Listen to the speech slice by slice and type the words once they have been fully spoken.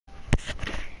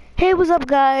Hey, what's up,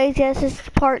 guys? Yes, this is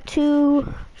part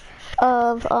 2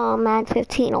 of Madden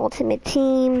 15 Ultimate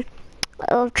Team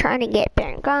of trying to get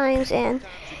Baron Grimes. And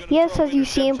yes, as you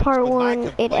see in part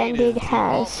 1, it ended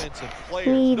as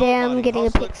them getting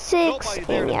a pick 6,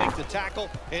 and yeah,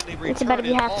 it's about to be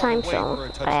halftime, so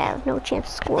I have no chance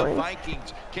of scoring.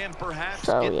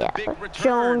 So yeah, but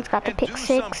Jones got the pick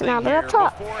 6, now they're up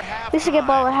top. This is a good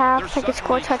ball at half, I can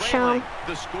score a touchdown.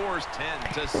 We get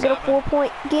a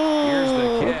 4-point game. Here's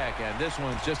the kick, and this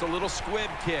one's just a little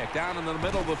squib kick down in the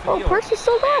middle of the field. Oh, Percy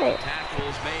still got it.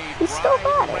 He still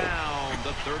got it.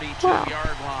 The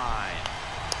 32-yard line.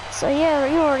 So yeah,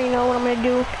 you already know what I'm gonna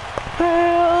do.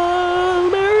 Hail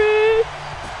Mary!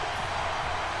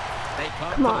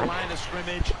 Come on.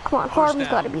 Come on, Harvin's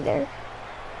gotta be there.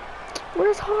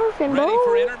 Where's Harvin, bro? Ready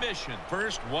for intermission.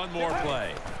 First, one more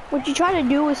play. What you try to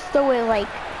do is throw it like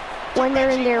when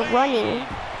they're in there running.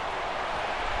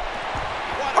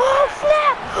 Oh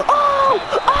snap! Oh!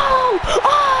 Oh!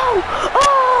 Oh!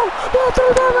 Oh! Go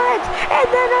through the legs and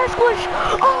then I squish.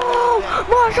 Oh!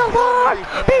 Marshall Park!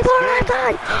 People are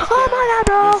outside! Oh my god,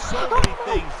 bro! There's so many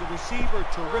things. The receiver,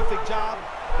 terrific job,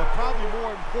 but probably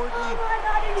more importantly,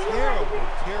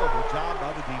 terrible job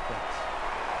by the defense.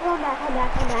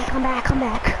 Come back.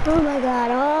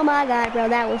 Oh my god, bro.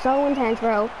 That was so intense,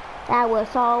 bro. That was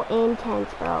so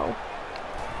intense, bro.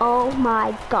 Oh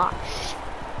my gosh.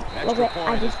 Look what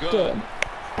I just did.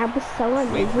 That was so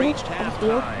amazing. We've reached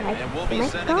halftime, and we'll be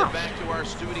sending it gosh. back to our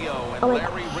studio and Oh, like,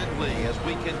 Larry Ridley as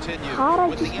we continue how did I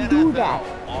with the just do NFL that?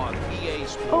 on EA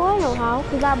Sports. Oh, I know how.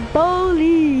 Because I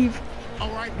believe. All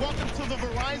right, welcome to the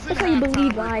Verizon. That's how you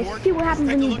believe, guys. See what happens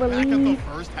when you believe.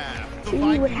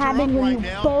 See what happens when you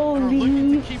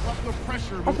believe.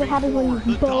 That's what happens when you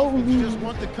believe. Got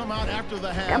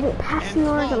more passing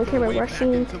yards, I don't care about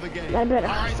rushing. Got a better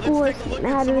score, it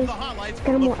matters.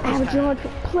 Got a more average yards per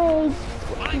play.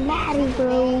 It matters,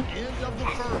 bro.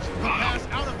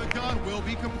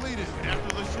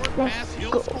 Let's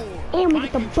go. And we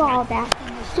get the ball back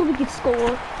so we can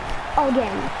score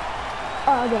again.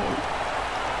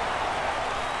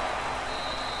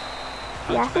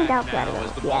 Yeah, I think that was better.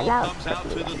 Yeah, that was better.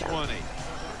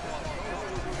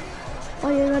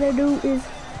 All you gotta do is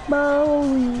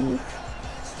believe.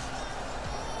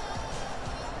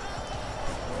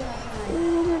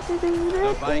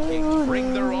 The Vikings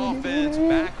bring their offense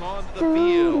back onto the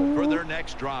field for their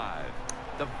next drive.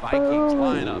 The Vikings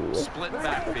lineup split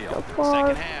backfield.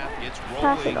 Second half, it's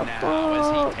rolling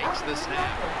now as he takes the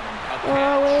snap.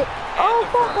 Oh,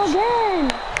 fuck again!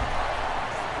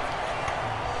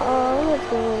 Oh, let's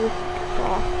go.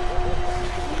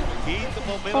 Keep the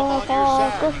momentum on your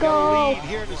side. You got a lead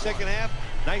here in the second half.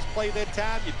 Nice play that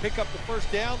time. You pick up the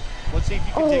first down. Let's see if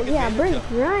you can take advantage of it. Brent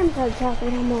Grimes has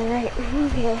chocolate. I'm alright.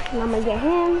 Okay, I'm gonna get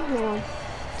him. Yeah.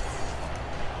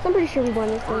 So I'm pretty sure we won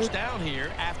this game. First down here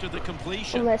after the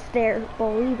completion. Unless they're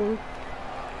believing.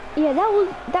 Yeah,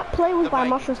 that play was by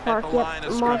Marshall Park.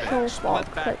 Yep, Marshall Park.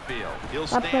 That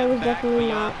play was definitely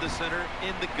not. The center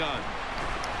in the gun.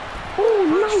 Oh,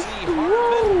 nice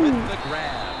throw!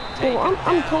 Oh,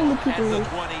 I'm totally keeping him.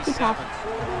 He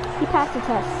passed the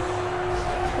test.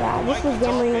 Yeah, this was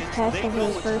Demarino's test of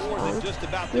his first time.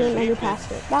 He passed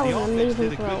it. That was an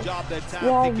amazing throw.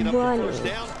 While running.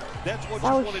 That's what you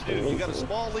want to do. You got a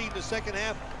small lead in the second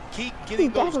half. Keep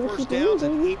getting those first downs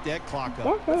and keep that clock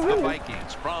up. The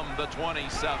Vikings from the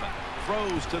 27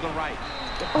 throws to the right.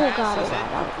 Oh god,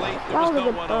 that was a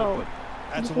good throw.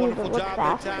 That's a wonderful job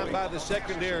that time by the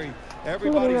secondary.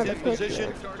 Everybody's in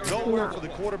position. Nowhere for the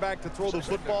quarterback to throw the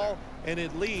football, and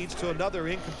it leads to another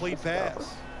incomplete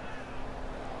pass.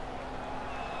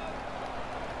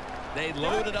 They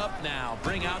load it up now.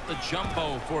 Bring out the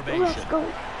jumbo formation. Let's go.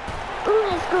 10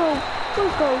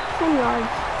 yards.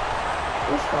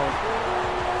 Let's go.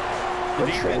 The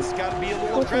defense got to be a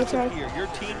little aggressive here. Your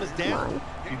team is down.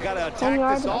 You've got to attack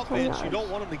this offense. You don't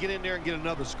want them to get in there and get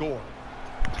another score.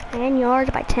 10 yards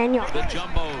by 10 yards. The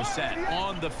jumbo set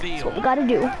on the field. That's what we got to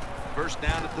do. First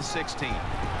down at the 16.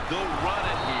 They'll run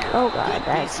it here. Oh god,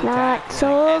 that's not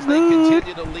so As they good.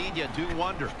 continue to lead, you do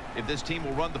wonder if this team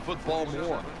will run the football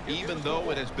more, even though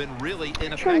it has been really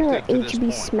ineffective to this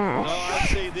point. Smash. Well, I'd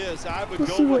say this. I would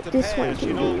Let's go see with what the this one pass. can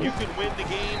You know, do. you can win the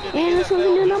game in And the this one can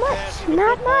NFL. do Just not passing much. the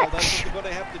Not football. much. That's what you're going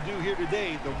to have to do here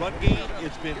today. The run game,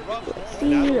 it's been rough.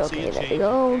 See, okay, there we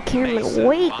go. Cameron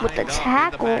Wake with the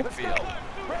tackle.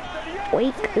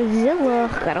 Wake Zilla.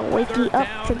 Gotta wakey up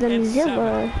for them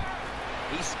Zilla.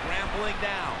 He's scrambling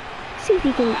down. See if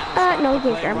he can. No, he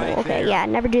can scramble. Okay, yeah,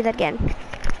 never do that again.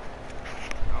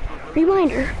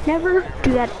 Reminder, never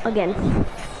do that again.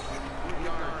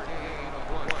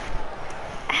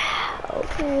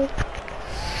 Okay.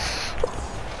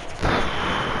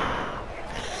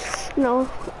 No,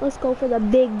 let's go for the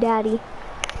Big Daddy.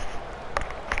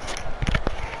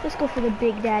 Let's go for the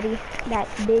Big Daddy. That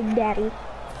Big Daddy.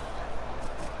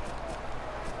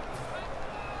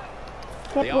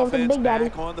 The offense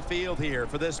back on the field here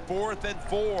for this 4th and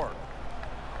 4.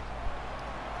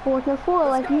 4th and 4,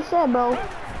 like you said, bro.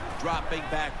 Dropping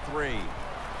back 3.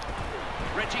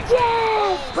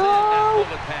 Yes, bro.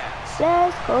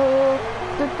 Let's go.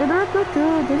 Let's go. Let's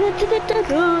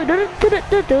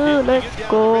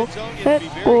go.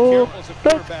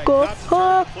 Let's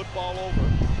go.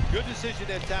 Good decision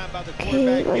that time by the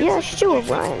quarterback. Okay, yeah, sure,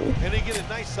 Ryan. And they get a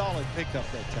nice solid pickup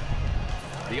that time.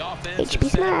 The offense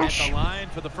is set at the line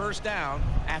for the first down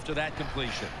after that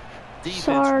completion.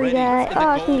 Sorry, guys.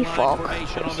 Oh, it's me, Falk. Are you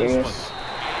serious?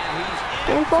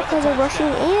 And Falk has a rushing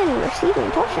and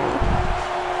receiving touchdown.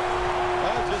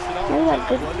 You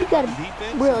got a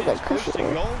really good cushion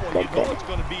here. Good.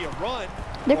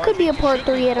 There could be a part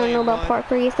 3. I don't know about part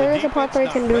 3. If there is a part 3,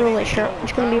 it's going to be really short.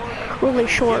 It's going to be really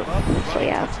short. So,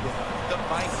 yeah. The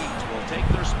Vikings will take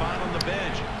their spot on the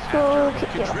bench So, after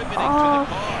contributing to the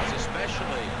cause,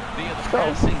 especially via the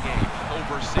passing game.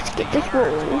 Over 60 yards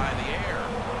by the air.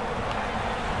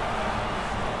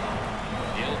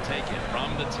 He'll take it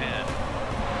from the 10.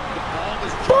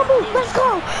 Let's go! Let's go!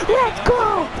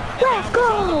 Let's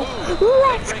go!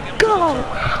 Let's go!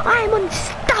 I'm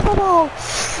unstoppable!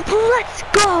 Let's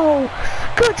go!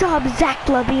 Good job, Zach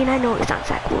Levine. I know it's not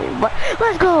Zach Levine, but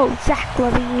let's go, Zach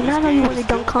Levine. I know you won the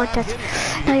dunk contest.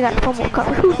 Now you got the fumble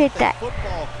recovery. Who hit that?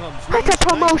 That's a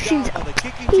promotions.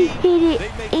 He hit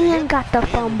it and got the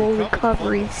fumble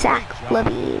recovery. Zach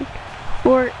Levine.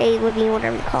 Or A. Levine,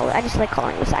 whatever you call it. I just like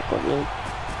calling him Zach Levine.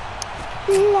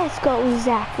 Let's go,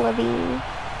 Zach Levine.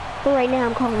 But right now,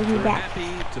 I'm calling you back.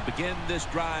 Happy to begin this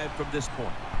drive from this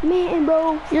point. Man,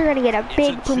 bro, you're gonna get a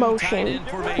big promotion.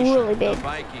 Really big.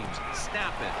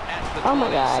 Oh my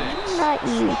God, not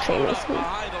you, Trey Mason.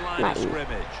 Not you.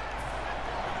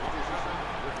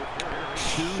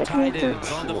 Two tight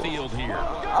ends on the field here.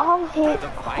 I'll hit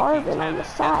Harvin on the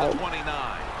side.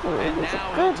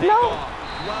 Good. No.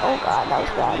 Oh God, that was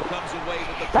bad.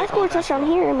 If I score a touchdown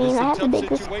here, I mean, I have a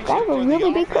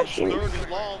really big cushion.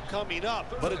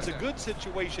 But it's a good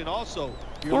situation also.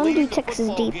 I want to do Texas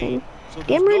deeping.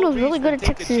 Gam Marino's really good at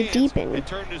Texas deeping.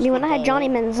 I mean, when I had Johnny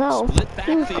Manziel,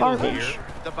 he was garbage.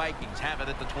 The Vikings have it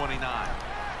at the 29.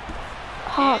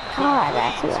 Oh God,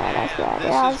 that's bad.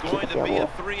 Yeah, I'll just keep the field goal.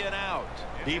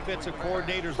 Defensive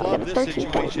coordinators love this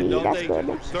situation, don't they?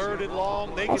 3rd and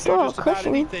long, they can do just about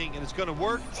anything, and it's going to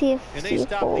work. See if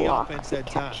the offense that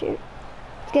time.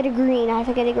 Let's get a green. I have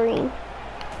to get a green,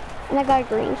 and I got a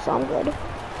green, so I'm good.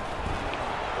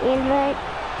 And right.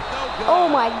 Oh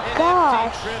my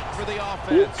gosh!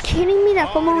 Are you kidding me?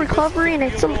 That fumble recovery and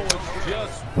it's some.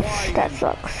 That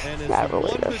sucks. That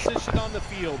really does suck. That sucks.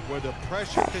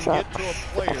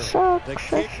 That sucks.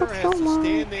 That sucks so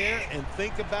much.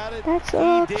 That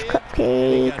sucks.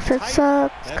 Cupcakes. That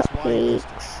sucks.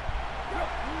 Cupcakes.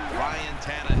 Ryan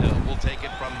Tannehill will take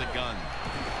it from the gun.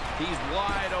 He's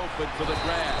wide open for the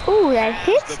grab. Ooh, that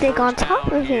hit stick on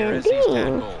top of him.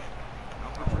 Dang.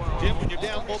 Jim, when you're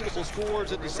down multiple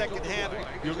scores in the second half,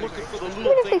 you're looking for the little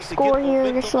even if they score here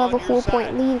and they still have a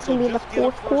 4-point lead, it's going to be in the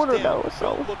 4th quarter, though,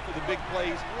 so.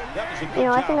 You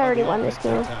know, I think I already won this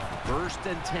game. 1st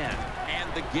and 10,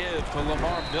 and the give to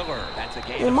Lamar Miller. That's a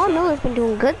game. Lamar Miller's been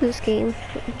doing good this game.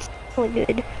 It's really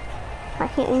good.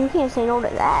 You can't say no to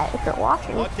that if you're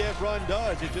watching. What that run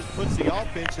does, it just puts the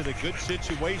offense in a good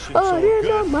situation. Oh, so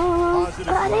good, positive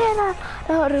run.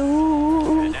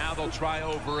 And now they'll try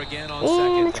over again on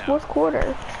second and it's down. 4th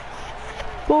quarter.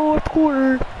 4th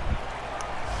quarter.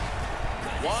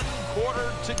 1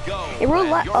 quarter to go. In real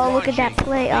life, oh, look at that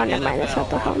play. Oh, never mind. That's not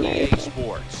the Hail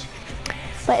Sports.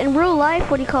 But in real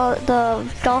life, what do you call it? The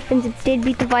Dolphins did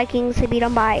beat the Vikings. They beat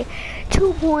them by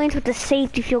 2 points with the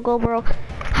safety field goal, bro.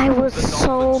 I was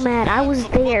so mad. I was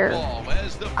there.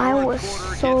 I was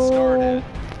so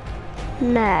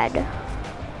mad.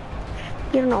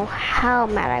 You don't know how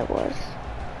mad I was.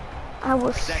 I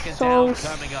was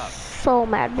so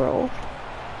mad, bro.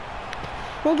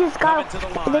 They just got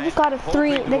a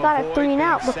 3 and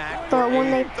out. But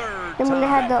when they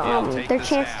had their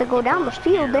chance to go down the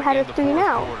field, they had a 3 and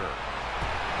out.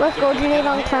 Let's go, Janae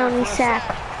on Clowney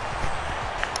sack.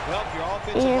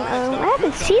 And I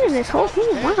haven't seen him this whole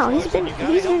game. Wow, he's been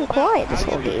quiet this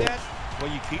whole game.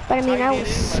 But I mean, I was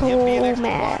so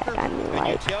mad. I mean,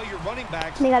 like,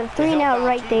 they got a 3 and out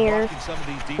right there.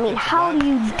 I mean, how do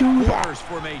you do that?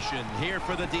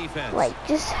 Like,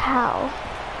 just how?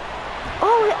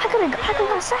 Oh, I could have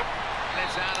got a sack.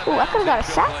 Ooh, I could have got a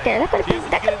sack there. That could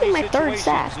have been my third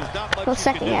sack. No,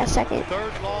 second, yeah, second.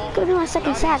 Could have been my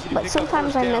second sack, but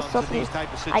sometimes I mess up and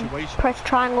I press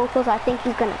triangle because I think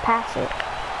he's gonna pass it.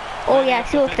 Oh yeah,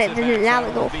 see, look, now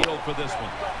they go for it.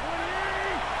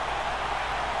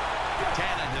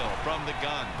 From the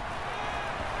gun.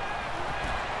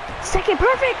 Second,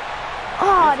 perfect.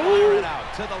 Oh, dude.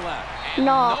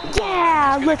 No,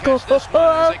 yeah, let's go. Sorry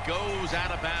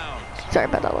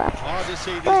about that laugh.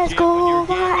 Let's go,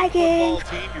 Vikings.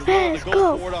 Let's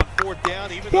go. Let's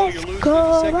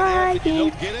go,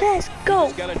 Vikings. Let's go.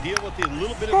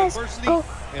 Let's go,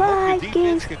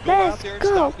 Vikings. Let's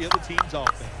go.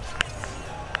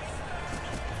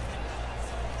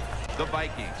 The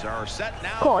Vikings are set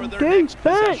now for their next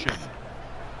possession.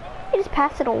 He just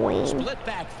passed it away.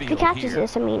 If he catches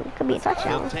this, I mean, it could be a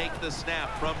touchdown. Take the snap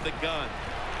from the gun.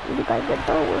 You got a good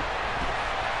throw.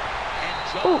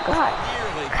 Oh God,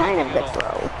 kind of good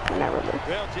throw. Not really.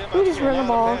 You just run the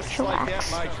ball, chillax.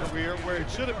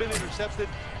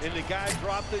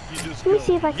 Let me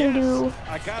see if I can do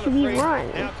QB run.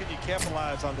 How can you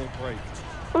capitalize on that break?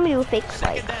 Let me do a fake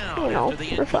spike. You know,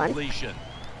 for fun.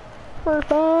 For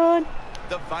fun.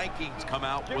 The Vikings come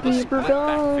out with a split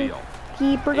backfield.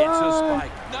 Keeper gone.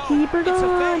 Keeper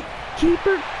gone.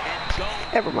 Keeper.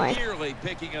 Never mind. Nearly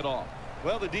picking it off.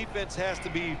 Well, the defense has to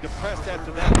be depressed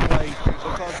after that play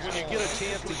because when you get a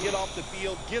chance to get off the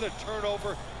field, get a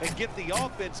turnover, and get the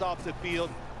offense off the field,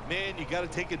 man, you got to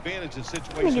take advantage of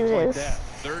situations like that.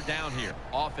 Third down here.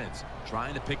 Offense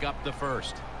trying to pick up the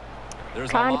first. There's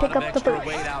a Trying lot to pick of up the extra first.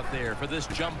 weight out there for this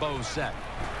jumbo set.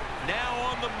 Now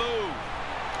on the move.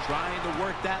 Trying to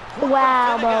work that.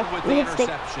 Wow, bro. With the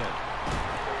interception.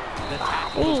 The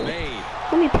tackle was made.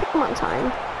 Let me pick him on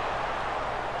time.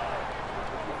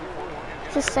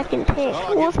 It's a second pick.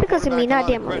 Well, it's because of me, not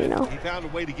Dan Marino. He found a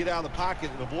way to get out of the pocket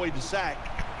and avoid the sack.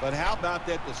 But how about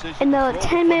that decision? In the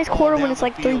 10 minutes quarter when it's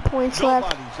like 3 points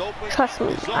left, trust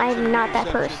me, I'm not that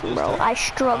person, bro. I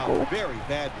struggle. Very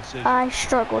bad decision. I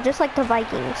struggle, just like the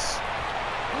Vikings.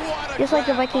 Just like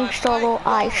the Vikings struggle,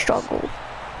 I struggle.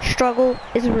 Struggle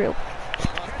is real.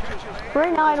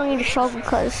 Right now, I don't need to struggle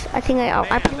because I think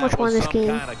I pretty much won this game.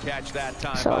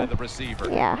 So,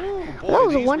 yeah. That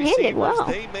was a one-handed.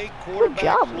 Wow. Good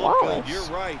job, Wallace. You're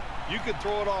right. You can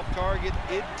throw it off target.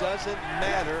 It doesn't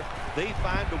matter. They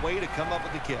find a way to come up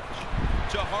with the catch.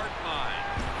 To Hartline.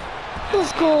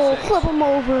 Let's go. Flip him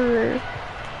over.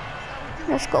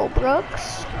 Let's go,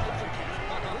 Brooks.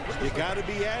 You got to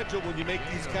be agile when you make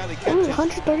these kind of catches.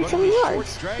 137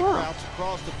 yards. Drag Wow. routes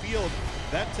across the field.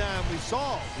 That time we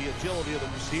saw the agility of the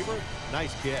receiver.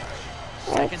 Nice catch.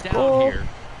 Let's Second down go. here.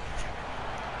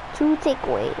 2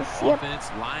 takeaways. Yep.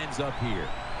 Offense lines up here.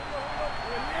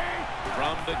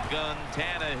 From the gun,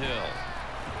 Tannehill.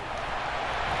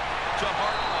 To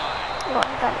Hartline. Oh, I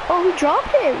got it. Oh, he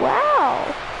dropped it.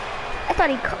 Wow. I thought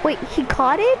he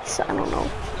caught it? I don't know.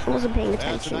 I wasn't paying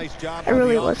attention. Nice job I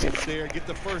really wasn't. there. Get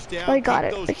the first down. Oh, he got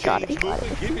it. Keep He those got it. He chains got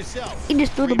moving. it. Give yourself He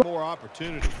just threw the 3 ball. more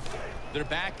opportunities. They're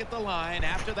back at the line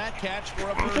after that catch for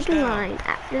a After first the down. line,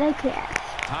 after that catch.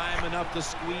 Time enough to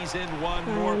squeeze in one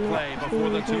more play before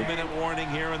the 2-minute warning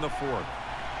here in the fourth.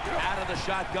 Out of the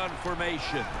shotgun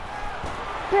formation.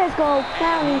 Let's go,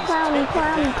 Clowny, Clowny,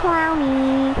 Clowny,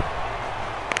 Clowny.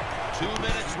 2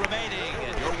 minutes remaining,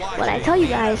 and you're watching. What I tell you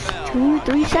guys,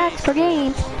 2-3 sacks per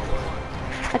game.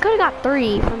 I could have got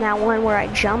 3 from that one where I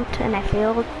jumped and I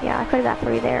failed. Yeah, I could have got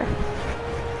 3 there.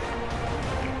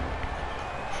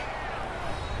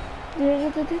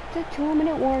 The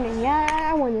 2-minute warning. Yeah,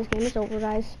 I won this game. It's over,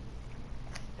 guys.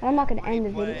 I'm not gonna end the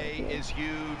video. Is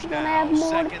huge When I now. have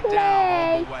more to Second down on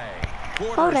play. the way.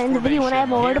 I'm gonna end the video when I have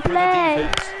more to play.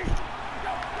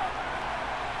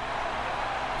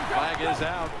 Flag is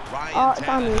out. Ryan Oh, it's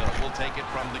on me. Tannehill will take it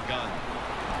from the gun.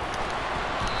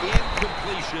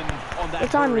 Incompletion on that.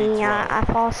 It's on me, yeah. I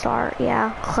false start,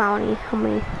 yeah. Clowny,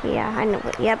 yeah, I know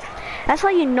it. Yep. That's how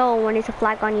you know when it's a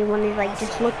flag on you, when they like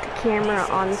just look the camera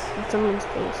on someone's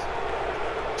face.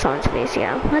 Someone's face,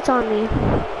 yeah. That's on me.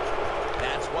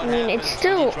 I mean, it's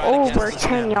still over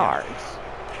 10 yards.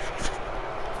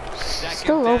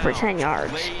 Still over 10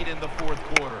 yards. Late in the fourth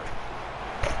quarter.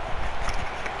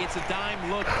 It's a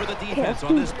dime look for the Okay, defense let's on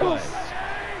do this play. this.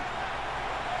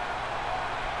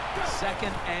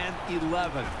 2nd and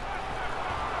 11.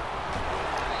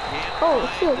 Oh,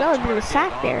 shoot, that would be a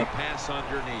sack there. Pass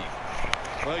underneath.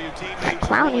 Well, your teammates are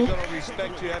Clowny. really going to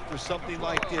respect you after something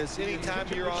like this. Anytime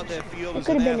you're on that field It as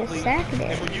could an have been a athlete, sack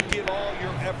there. and when you give all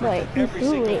your effort But to he every threw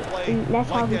single it, play, and that's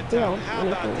how like he that failed. time, how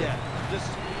about that? Just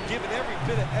giving every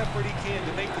bit of effort he can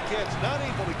to make the catch. Not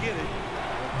able to get it.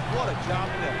 What a job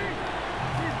and effort.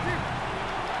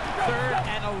 3rd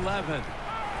and 11.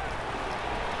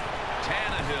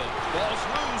 Tannehill, ball's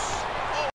loose.